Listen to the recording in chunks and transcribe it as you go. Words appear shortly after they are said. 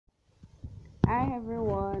Hi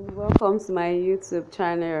everyone, welcome to my YouTube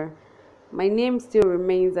channel. My name still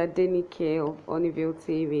remains Adenike of Oniville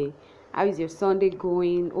TV. How is your Sunday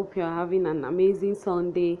going? Hope you're having an amazing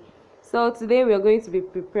Sunday. So today we are going to be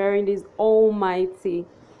preparing this almighty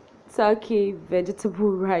turkey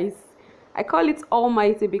vegetable rice. I call it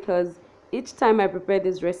almighty because each time I prepare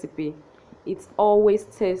this recipe, it's always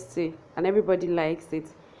tasty and everybody likes it.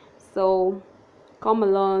 So come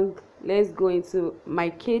along, let's go into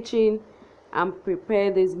my kitchen and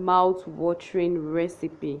prepare this mouth-watering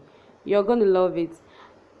recipe. You're gonna love it.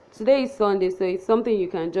 Today is Sunday, so it's something you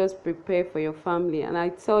can just prepare for your family, and I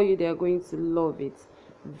tell you they're going to love it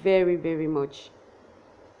very much.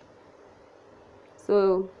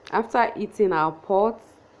 So after heating our pot,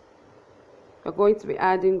 we're going to be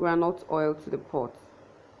adding groundnut oil to the pot,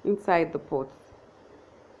 inside the pot,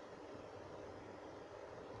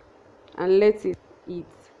 and let it heat.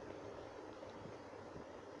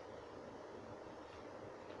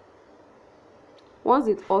 Once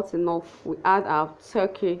it's hot enough, we add our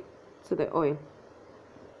turkey to the oil.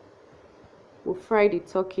 We'll fry the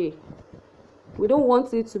turkey. We don't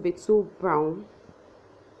want it to be too brown.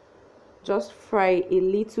 Just fry a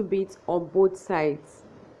little bit on both sides.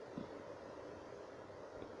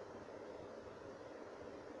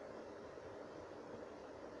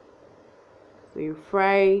 So you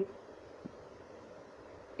fry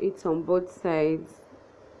it on both sides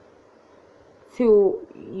till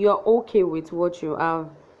you're okay with what you have.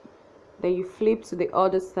 Then you flip to the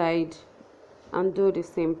other side and do the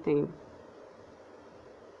same thing.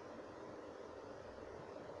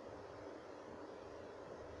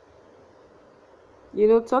 You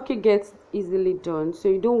know, turkey gets easily done, so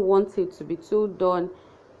you don't want it to be too done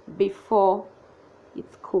before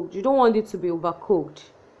it's cooked. You don't want it to be overcooked,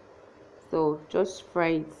 so just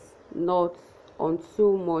fry it, not on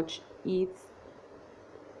too much heat.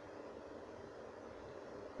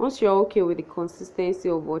 Once you're okay with the consistency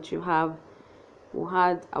of what you have, we'll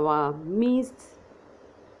add our minced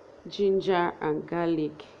ginger and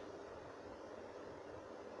garlic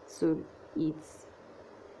to it,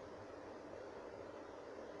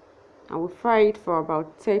 and we'll fry it for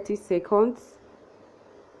about 30 seconds.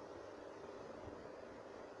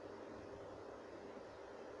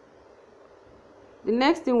 The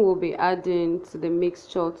next thing we'll be adding to the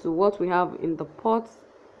mixture, to what we have in the pot,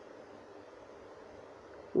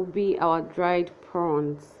 will be our dried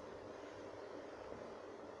prawns.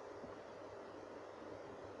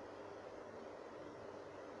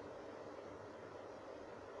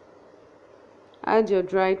 Add your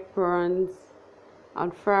dried prawns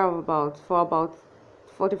and fry for about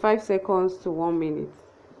 45 seconds to 1 minute.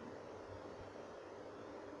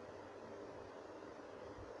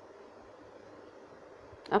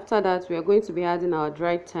 After that, we are going to be adding our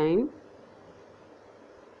dried thyme.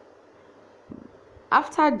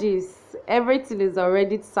 After this, everything is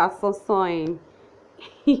already satisfying.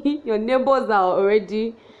 Your neighbors are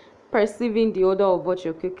already perceiving the odor of what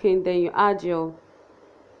you're cooking. Then you add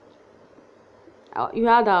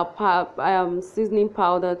our seasoning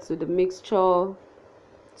powder to the mixture,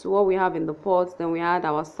 to what we have in the pot. Then we add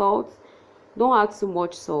our salt. Don't add too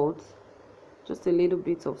much salt, just a little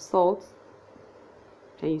bit of salt.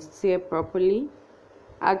 Then you stir properly.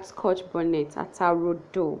 Add Scotch Bonet at our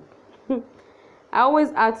dough. I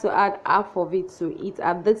always add half of it to eat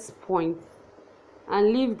at this point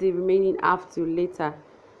and leave the remaining half till later.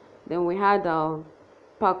 Then we had our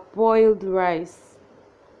parboiled rice.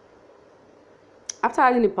 After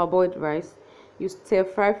adding the parboiled rice, you stir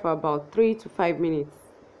fry for about 3 to 5 minutes.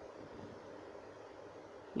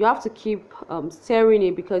 You have to keep stirring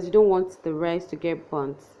it because you don't want the rice to get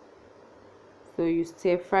burnt. So you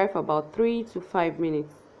stir fry for about 3 to 5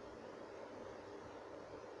 minutes.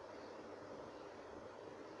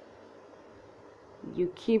 You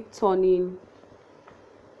keep turning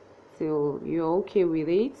till you're okay with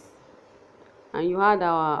it, and you add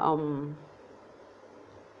our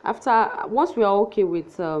once we are okay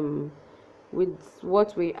with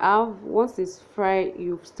what we have, once it's fried,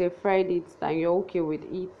 you've stir fried it and you're okay with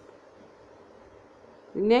it,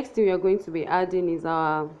 the next thing we are going to be adding is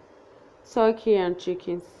our turkey and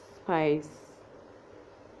chicken spice.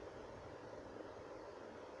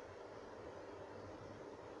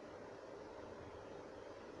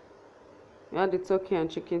 You add the turkey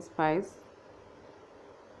and chicken spice.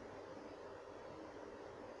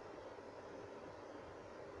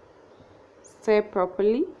 Stir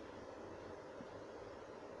properly.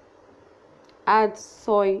 Add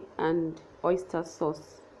soy and oyster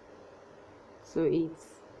sauce to it.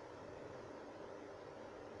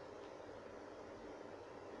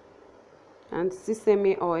 And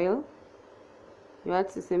sesame oil. You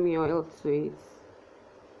add sesame oil to it,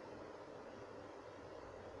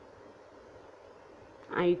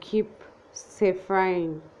 and you keep stir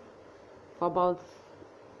frying for about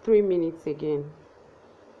 3 minutes again.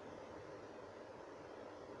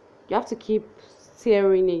 You have to keep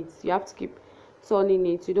stirring it, you have to keep turning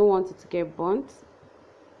it, you don't want it to get burnt.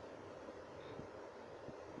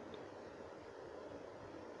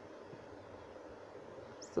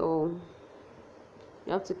 So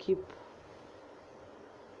you have to keep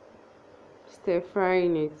stir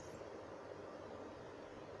frying it.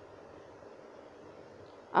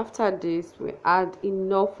 After this, we add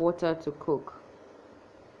enough water to cook.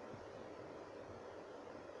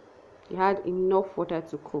 You add enough water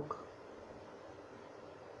to cook.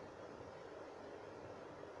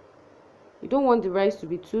 You don't want the rice to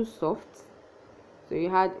be too soft, so you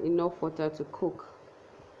add enough water to cook.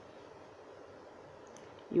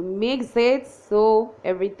 You mix it so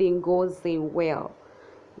everything goes in well.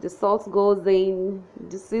 The salt goes in,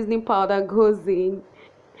 the seasoning powder goes in,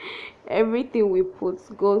 everything we put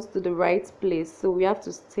goes to the right place. So we have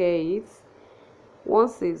to stir it.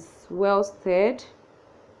 Once it's well stirred,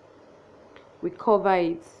 we cover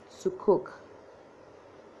it to cook.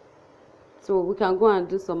 So we can go and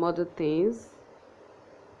do some other things.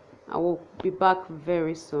 I will be back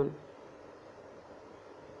very soon.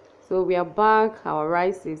 So we are back. Our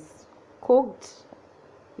rice is cooked,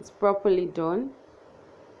 it's properly done.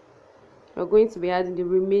 We're going to be adding the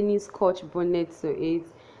remaining Scotch Bonet to it,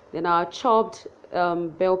 then our chopped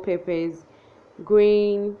bell peppers,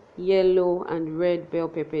 green, yellow and red bell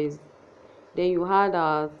peppers. Then you add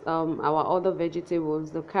our other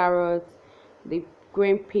vegetables, the carrots, the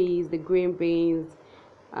green peas, the green beans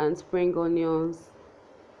and spring onions.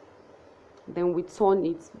 Then we turn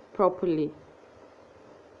it properly,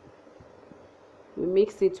 we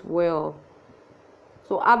mix it well.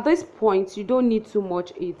 So at this point, you don't need too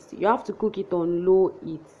much heat, you have to cook it on low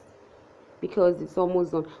heat because it's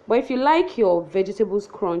almost done. But if you like your vegetables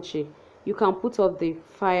crunchy, you can put off the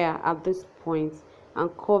fire at this point and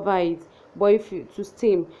cover it, but if you to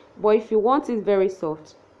steam. But if you want it very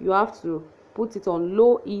soft, you have to put it on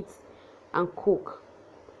low heat and cook.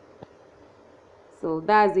 So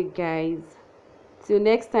that's it, guys. Till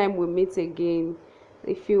next time we meet again.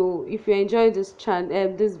 If you enjoyed this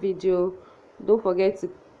this video, don't forget to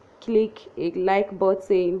click a like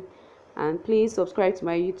button and please subscribe to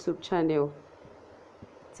my YouTube channel.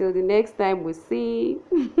 Till the next time we see.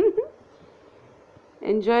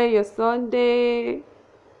 Enjoy your Sunday.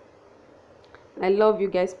 I love you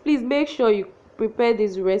guys. Please make sure you prepare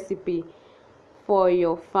this recipe for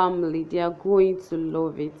your family. They are going to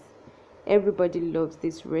love it. Everybody loves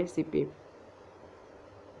this recipe.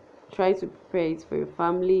 Try to prepare it for your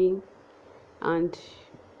family, and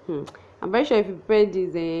I'm very sure if you prepare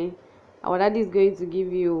this, our daddy is going to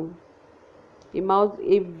give you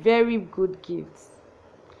a very good gift.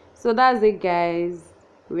 So that's it, guys.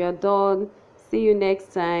 We are done. See you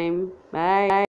next time. Bye.